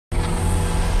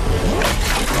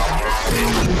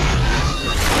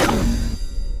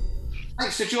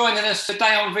Thanks for joining us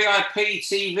today on VIP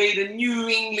TV, the new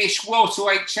English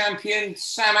welterweight champion,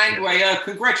 Sam Antwi.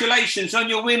 Congratulations on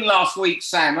your win last week,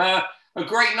 Sam. A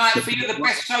great night for you, the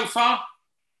best so far?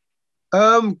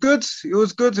 Good. It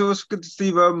was good. It was good to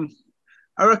see.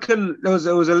 I reckon there was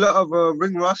a lot of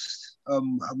ring rust.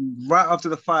 Right after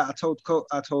the fight, I told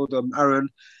Aaron,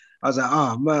 I was like,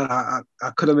 oh man, I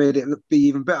could have made it be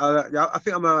even better. I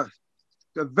think I'm a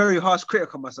very harsh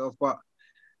critic of myself, but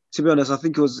to be honest, I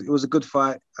think it was a good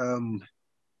fight. It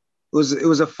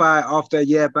was a fight after a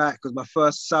year back. It was my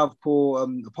first southpaw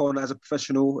opponent as a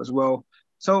professional as well.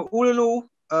 So all in all,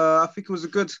 I think it was a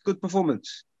good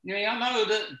performance. Yeah, I know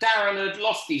that Darren had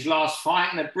lost his last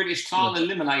fight in a British title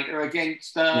eliminator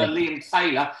against Liam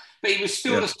Taylor, but he was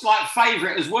still the slight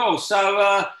favourite as well. So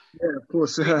yeah, of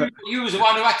course, you was the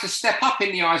one who had to step up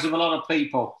in the eyes of a lot of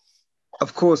people.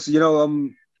 Of course,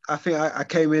 I think I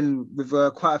came in with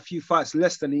quite a few fights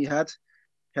less than he had.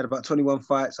 He had about 21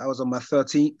 fights. I was on my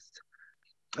 13th.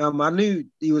 I knew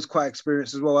he was quite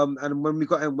experienced as well. And when we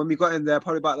got in there,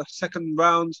 probably about the second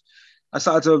round, I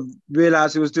started to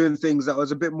realize he was doing things that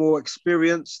was a bit more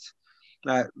experienced,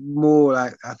 I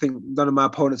think none of my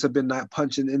opponents have been like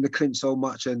punching in the clinch so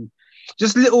much, and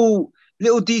just little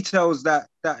details that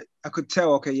I could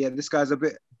tell. Okay, yeah, this guy's a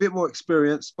bit more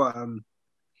experienced, but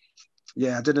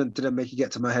yeah, I didn't make it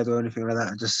get to my head or anything like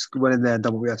that. I just went in there and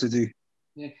done what we had to do.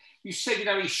 Yeah, you said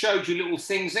he showed you little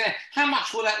things there. How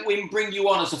much will that win bring you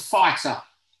on as a fighter?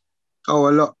 Oh,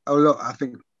 a lot. I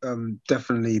think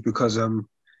definitely because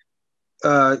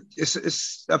I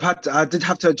did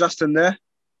have to adjust in there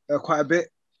quite a bit.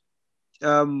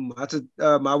 I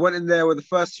went in there with the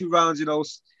first 2 rounds,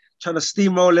 trying to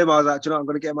steamroll him. I was like, I'm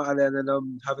going to get him out of there, and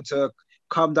then having to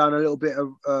calm down a little bit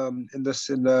in the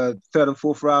 3rd and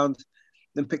 4th round,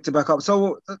 then picked it back up.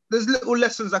 So there's little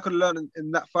lessons I could learn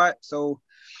in that fight. So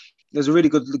it was a really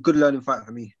good learning fight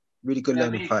for me. Really good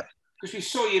learning fight. Because we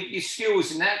saw your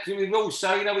skills in that. Because we've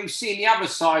also, we've seen the other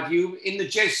side you in the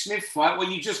Jez Smith fight where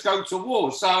you just go to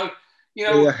war. So,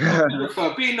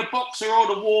 prefer being the boxer or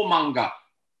the warmonger?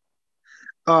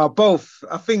 Both.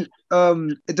 I think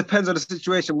it depends on the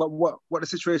situation, what the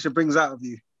situation brings out of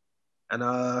you.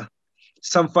 And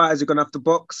some fighters you're gonna have to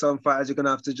box, some fighters you're gonna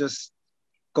have to just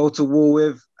go to war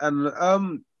with. And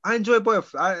I enjoy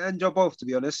both. To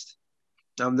be honest.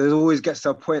 There's always gets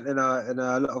to a point in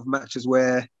a lot of matches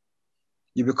where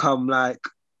you become like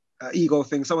an ego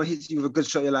thing. Someone hits you with a good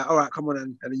shot, you're like, all right, come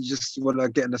on, and you just want to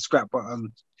get in the scrap. But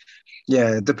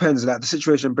yeah, it depends. Like the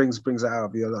situation brings it out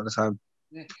of you a lot of the time.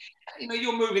 Yeah.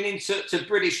 You're moving into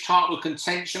British title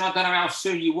contention. I don't know how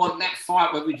soon you want that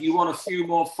fight. Whether you want a few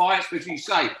more fights, but as you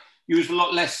say, you was a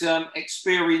lot less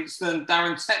experienced than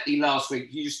Darren Tetley last week.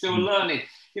 You're still learning.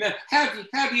 How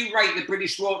do you rate the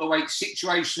British welterweight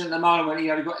situation at the moment?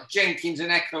 You've got Jenkins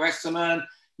and Echo Esserman.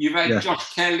 You've had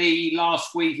Josh Kelly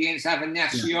last week against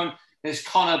Avanasian. Yeah. There's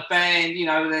Conor Benn.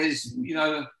 There's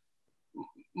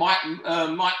Mike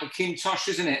McIntosh,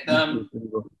 isn't it?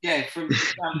 From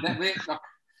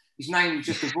his name was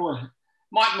just a boy.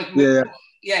 Mike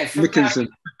McKinson.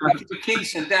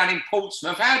 McKinson down in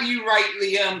Portsmouth. How do you rate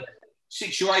the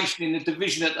situation in the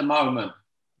division at the moment?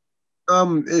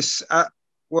 It's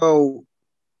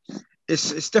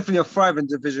definitely a thriving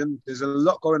division. There's a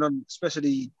lot going on,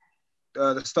 especially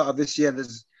the start of this year.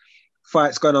 There's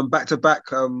fights going on back to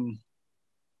back. I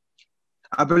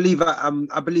believe I'm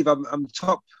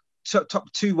top 2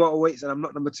 welterweights, and I'm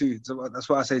not number 2. So that's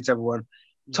what I say to everyone.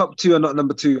 Top 2 and not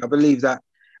number 2. I believe that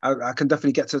I can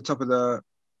definitely get to the top of the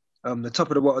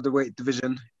welterweight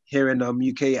division here in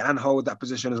UK and hold that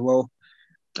position as well.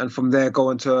 And from there go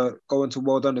into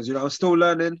world unders. I'm still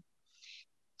learning.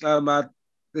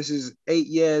 This is 8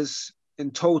 years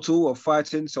in total of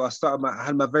fighting. So I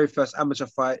had my very first amateur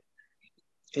fight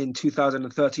in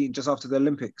 2013, just after the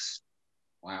Olympics.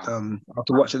 Wow.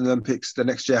 After watching the Olympics, the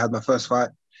next year I had my first fight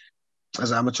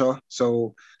as an amateur.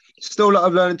 So still a lot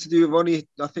of learning to do.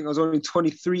 I think I was only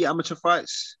 23 amateur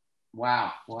fights.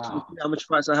 Wow. 23 amateur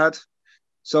fights I had.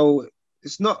 So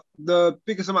it's not the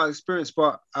biggest amount of experience,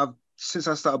 but since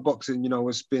I started boxing,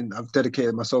 I've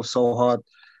dedicated myself so hard.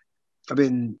 I've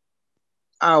been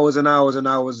hours and hours and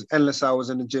hours, endless hours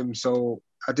in the gym. So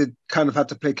I did kind of have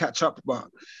to play catch up, but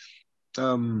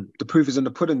the proof is in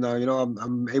the pudding now.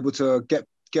 I'm able to get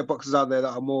boxers out there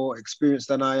that are more experienced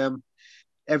than I am.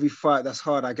 Every fight that's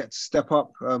hard, I get to step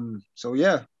up. So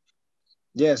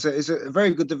it's a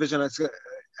very good division. It's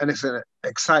an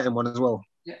exciting one as well.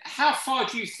 Yeah. How far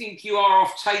do you think you are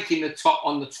off taking the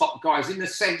top guys, in the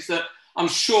sense that I'm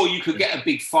sure you could get a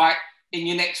big fight in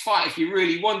your next fight if you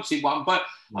really wanted one. But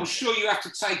I'm sure you have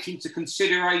to take into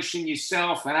consideration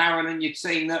yourself and Aaron and your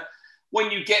team that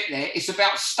when you get there, it's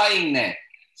about staying there.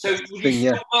 So would you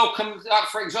still welcome,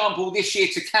 for example, this year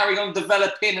to carry on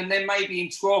developing and then maybe in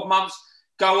 12 months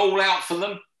go all out for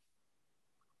them?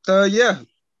 Yeah.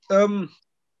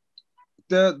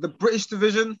 The British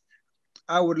division,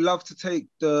 I would love to take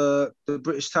the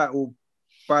British title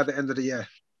by the end of the year.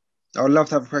 I would love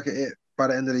to have a crack at it by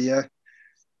the end of the year.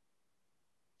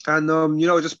 And,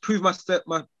 just prove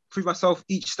myself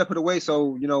each step of the way.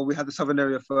 So, we had the Southern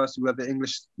area first, we had the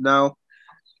English now,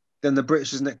 then the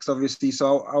British is next, obviously.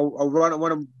 So I'll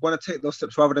want to take those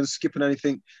steps rather than skipping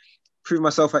anything, prove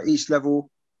myself at each level.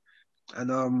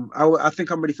 And I think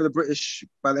I'm ready for the British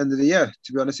by the end of the year,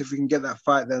 to be honest. If we can get that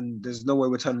fight, then there's no way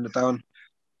we're turning it down.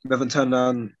 We haven't turned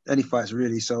down any fights,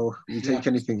 really, so we take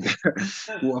anything.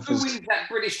 Who wins that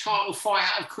British title fight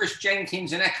out of Chris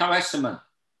Jenkins and Echo Esserman?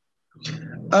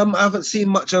 I haven't seen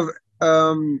much of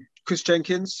Chris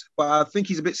Jenkins, but I think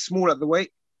he's a bit small at the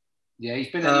weight. Yeah,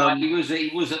 he's been he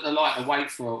was at the lighter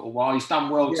weight for a while. He's done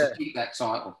well to keep that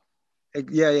title.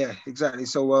 Yeah, exactly.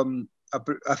 So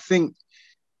I think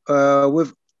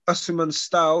with Usman's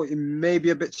style, it may be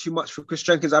a bit too much for Chris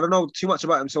Jenkins. I don't know too much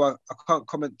about him, so I can't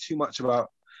comment too much about it.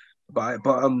 But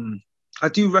I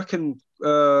do reckon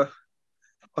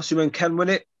Usman can win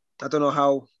it. I don't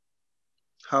know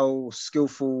how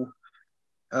skillful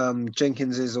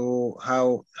Jenkins is or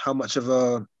how much of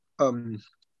a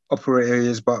operator he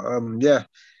is, but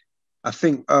I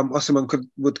think Usman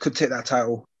could take that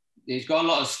title. He's got a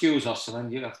lot of skills,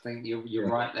 Usman. I think you're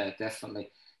right there,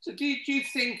 definitely. So do you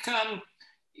think not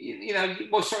do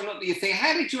you think?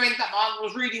 How did you end up? I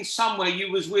was reading somewhere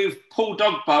you was with Paul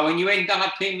Dogbo and you ended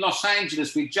up in Los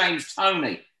Angeles with James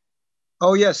Toney.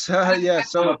 Oh yes, yeah.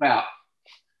 So about.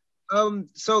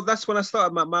 So that's when I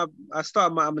started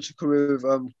my amateur career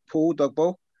with Paul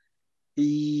Dogbo.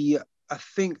 I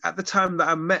think at the time that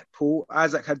I met Paul,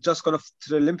 Isaac had just gone off to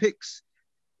the Olympics.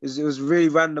 It was really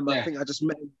random. Yeah. I think I just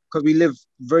met him because we live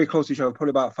very close to each other,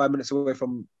 probably about 5 minutes away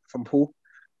from Paul.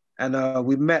 And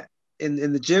we met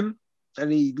in the gym,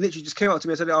 and he literally just came up to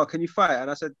me and said, "Oh, can you fight?" And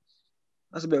I said,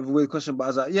 "That's a bit of a weird question," but I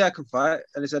was like, "Yeah, I can fight."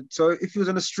 And he said, "So if you was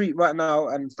on the street right now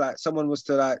and like someone was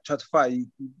to like try to fight you,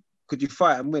 could you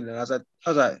fight and win?" And I was like,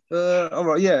 "All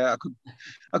right, yeah,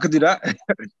 I could do that."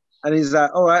 And he's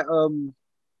like, "All right,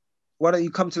 why don't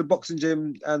you come to the boxing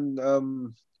gym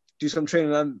and do some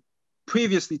training?" And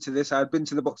previously to this, I had been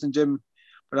to the boxing gym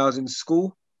when I was in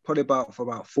school, probably for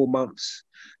about 4 months,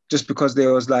 just because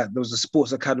there was a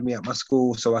sports academy at my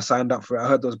school, so I signed up for it. I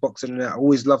heard there was boxing in it. I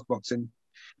always loved boxing,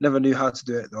 never knew how to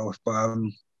do it though. But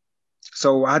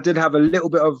so I did have a little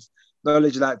bit of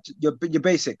knowledge, like your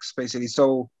basics basically.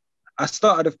 So I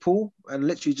started with Paul and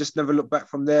literally just never looked back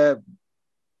from there.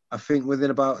 I think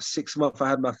within about 6 months, I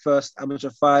had my first amateur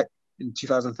fight in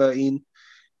 2013.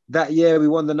 That year, we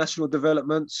won the national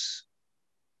developments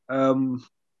in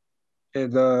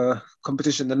the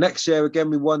competition. The next year, again,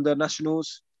 we won the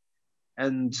nationals.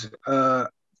 And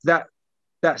that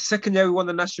second year we won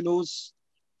the nationals,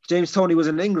 James Toney was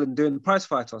in England doing the prize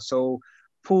fighter. So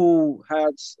Paul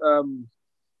had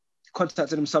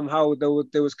contacted him somehow.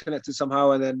 They was connected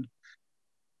somehow, and then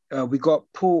we got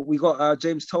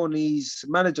James Toney's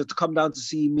manager to come down to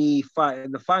see me fight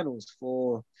in the finals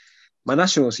for my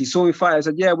nationals. He saw me fight. I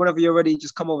said, "Yeah, whenever you're ready,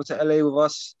 just come over to LA with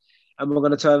us, and we're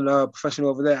going to turn professional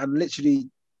over there." And literally,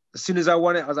 as soon as I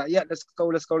won it, I was like, "Yeah, let's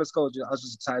go." I was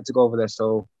just excited to go over there.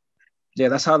 So, yeah,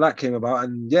 that's how that came about.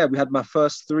 And yeah, we had my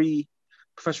first 3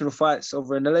 professional fights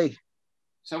over in LA.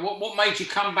 So what made you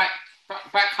come back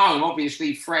home?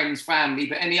 Obviously, friends, family,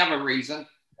 but any other reason?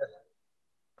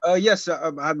 Yes,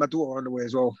 I had my daughter on the way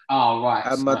as well. Oh, right.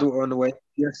 I had my daughter on the way,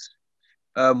 yes.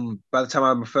 By the time I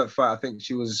had my first fight, I think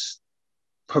she was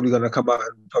probably going to come out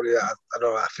in probably, I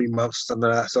don't know, 3 months, something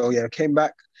like that. So, yeah, I came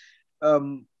back.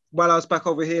 While I was back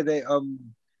over here,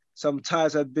 some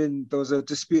ties there was a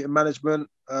dispute in management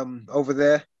over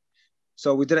there.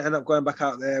 So we didn't end up going back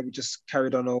out there. We just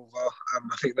carried on over.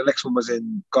 I think the next one was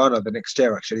in Ghana the next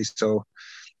year, actually. So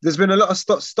there's been a lot of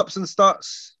stops and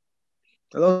starts.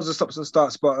 Loads of stops and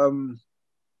starts, but I'm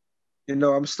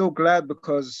still glad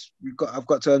because I've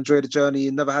got to enjoy the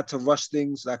journey. Never had to rush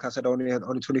things. Like I said, only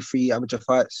 23 amateur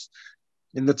fights.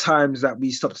 In the times that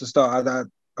we stopped and start,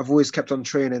 I've always kept on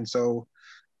training. So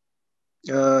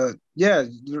the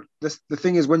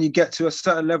thing is, when you get to a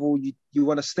certain level, you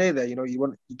want to stay there.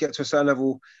 You get to a certain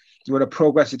level, you want to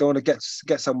progress. You don't want to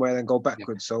get somewhere and then go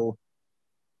backwards. So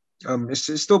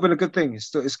it's still been a good thing.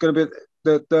 It's going to be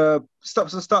the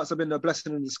stops and starts have been a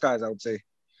blessing in disguise, I would say.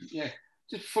 Yeah.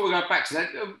 Just before we go back to that,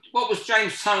 what was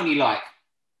James Toney like?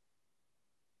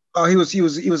 Oh, he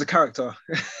was a character.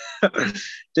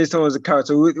 James Toney was a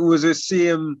character. We was to see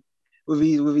him with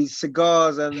his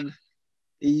cigars, and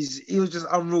he was just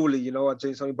unruly,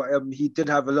 James Toney. But he did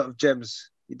have a lot of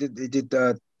gems. He did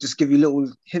just give you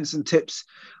little hints and tips,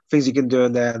 things you can do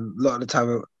in there. And a lot of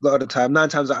the time, 9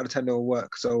 times out of 10 they'll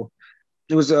work. So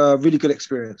it was a really good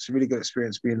experience. Really good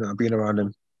experience being around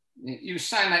him. You were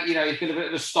saying that, it's been a bit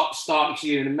of a stop-start to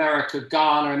you in America,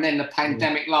 Ghana, and then the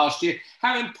pandemic last year.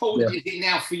 How important Yeah. is it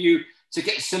now for you to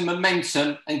get some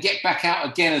momentum and get back out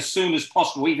again as soon as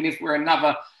possible, even if we're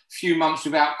another few months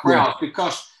without Yeah. crowds?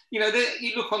 Because,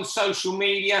 you look on social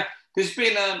media, there's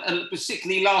been,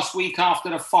 particularly last week after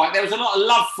the fight, there was a lot of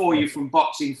love for you from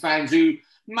boxing fans who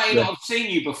may not Yeah. have seen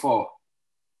you before.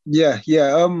 Yeah.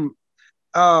 Yeah.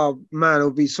 Oh man,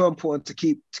 it'll be so important to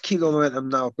keep the momentum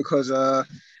now because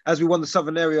as we won the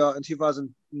Southern Area in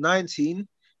 2019,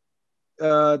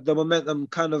 the momentum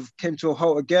kind of came to a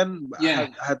halt again. Yeah.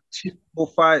 I had 2 more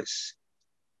fights,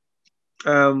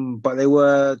 but they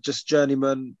were just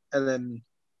journeyman, and then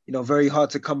very hard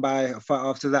to come by a fight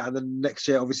after that. And then next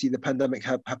year, obviously, the pandemic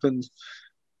happened.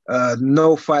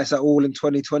 No fights at all in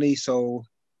 2020. So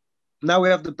now we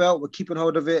have the belt. We're keeping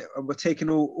hold of it, and we're taking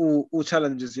all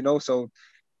challenges. So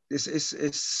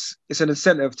it's an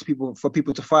incentive for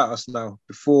people to fight us now.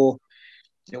 Before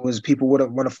it was people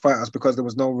wouldn't want to fight us because there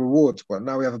was no reward, but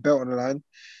now we have a belt on the line.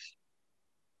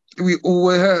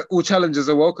 All challenges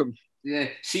are welcome. Yeah.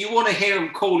 So you want to hear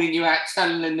them calling you out,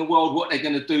 telling the world what they're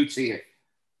going to do to you.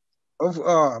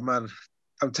 Oh man,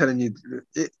 I'm telling you,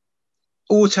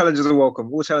 all challenges are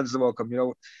welcome. All challenges are welcome.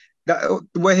 That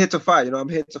we're here to fight. I'm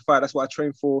here to fight. That's what I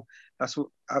train for. That's what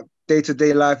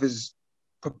day-to-day life is,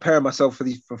 preparing myself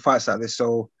for fights like this.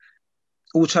 So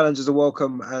all challenges are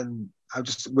welcome, and we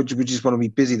just want to be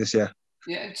busy this year.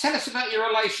 Yeah, and tell us about your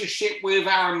relationship with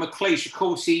Aaron McLeish. Of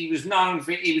course, he was known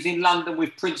for he was in London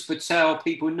with Prince Patel.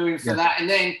 People knew him for that, and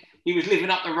then he was living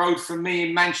up the road from me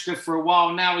in Manchester for a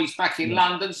while. Now he's back in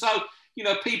London. So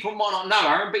people might not know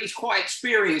Aaron, but he's quite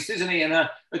experienced, isn't he? And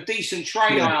a decent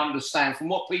trainer, I understand, from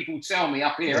what people tell me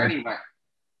up here, anyway.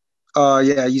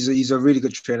 Yeah, he's a really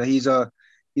good trainer. He's a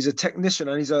technician,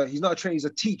 and he's not a trainer. He's a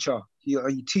teacher.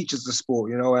 He teaches the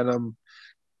sport, and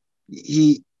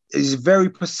he is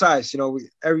very precise.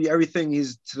 Everything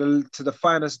is to the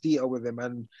finest detail with him,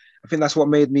 and I think that's what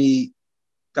made me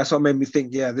think,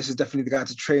 yeah, this is definitely the guy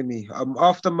to train me.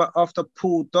 After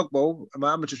Paul Dogbo,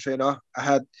 my amateur trainer, I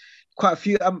had quite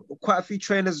a few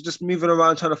trainers just moving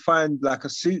around trying to find like a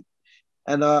suit,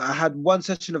 and I had one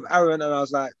session of Aaron, and I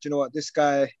was like, do you know what, this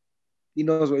guy, he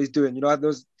knows what he's doing.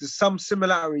 There's some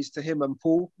similarities to him and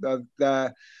Paul.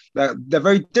 They're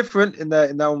very different in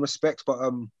their own respects, but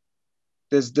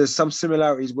there's some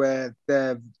similarities where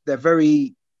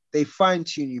they fine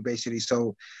tune you basically.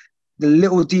 So the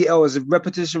little detail is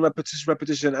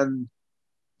repetition, and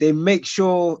they make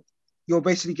sure you're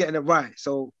basically getting it right.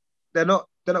 So they're not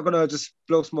gonna just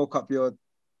blow smoke up your,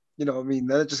 you know what I mean?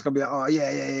 They're just gonna be like, oh yeah,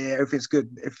 everything's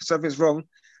good. If something's wrong,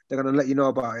 they're gonna let you know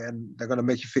about it, and they're gonna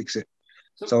make you fix it.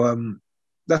 So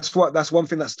that's one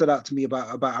thing that stood out to me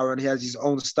about Aaron. He has his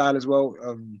own style as well.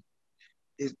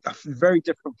 It's very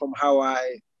different from how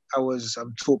I was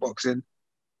taught boxing.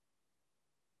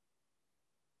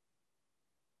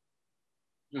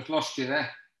 Just lost you there.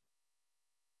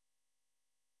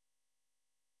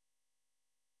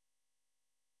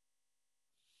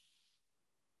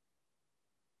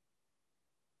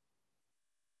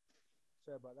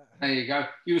 Sorry about that. There you go.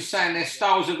 You were saying their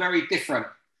styles are very different.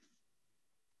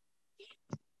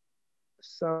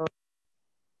 So,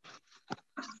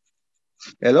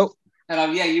 hello.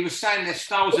 Yeah, you were saying their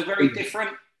styles are very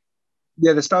different.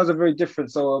 Yeah, the styles are very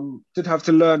different. So did have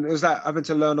to learn. It was like having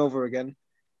to learn over again,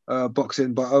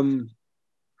 boxing. But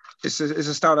it's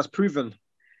a style that's proven.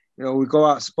 We go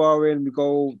out sparring, we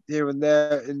go here and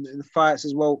there in the fights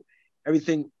as well.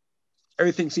 Everything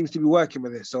seems to be working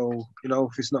with it. So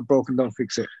if it's not broken, don't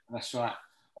fix it. That's right.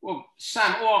 Well,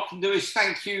 Sam, all I can do is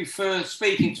thank you for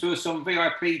speaking to us on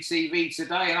VIP TV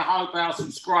today, and I hope our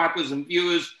subscribers and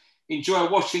viewers enjoy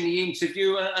watching the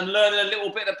interview and learning a little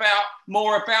bit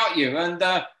more about you. And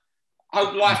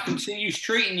hope life continues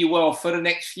treating you well for the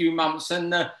next few months,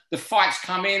 and the fights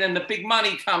come in and the big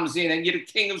money comes in, and you're the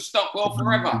king of Stockwell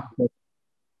forever.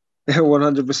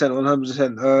 100%,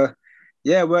 100%.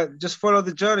 Yeah, well, just follow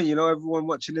the journey. Everyone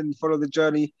watching in, follow the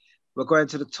journey. We're going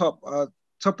to the top of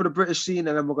the British scene,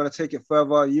 and then we're going to take it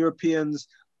further. Europeans,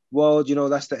 world,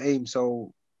 that's the aim.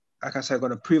 So, like I said, we're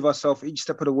going to prove ourselves each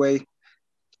step of the way.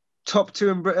 Top 2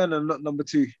 in Britain and not number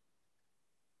 2.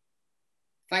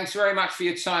 Thanks very much for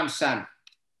your time, Sam.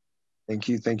 Thank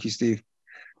you, Steve.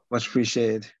 Much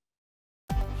appreciated.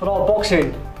 Vanaf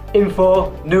boxing.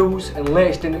 info, news and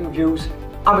latest interviews,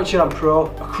 amateur and pro,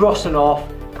 across the north,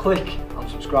 click and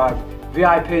subscribe.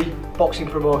 VIP Boxing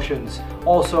Promotions.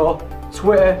 Also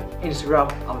Twitter,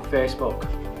 Instagram and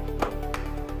Facebook.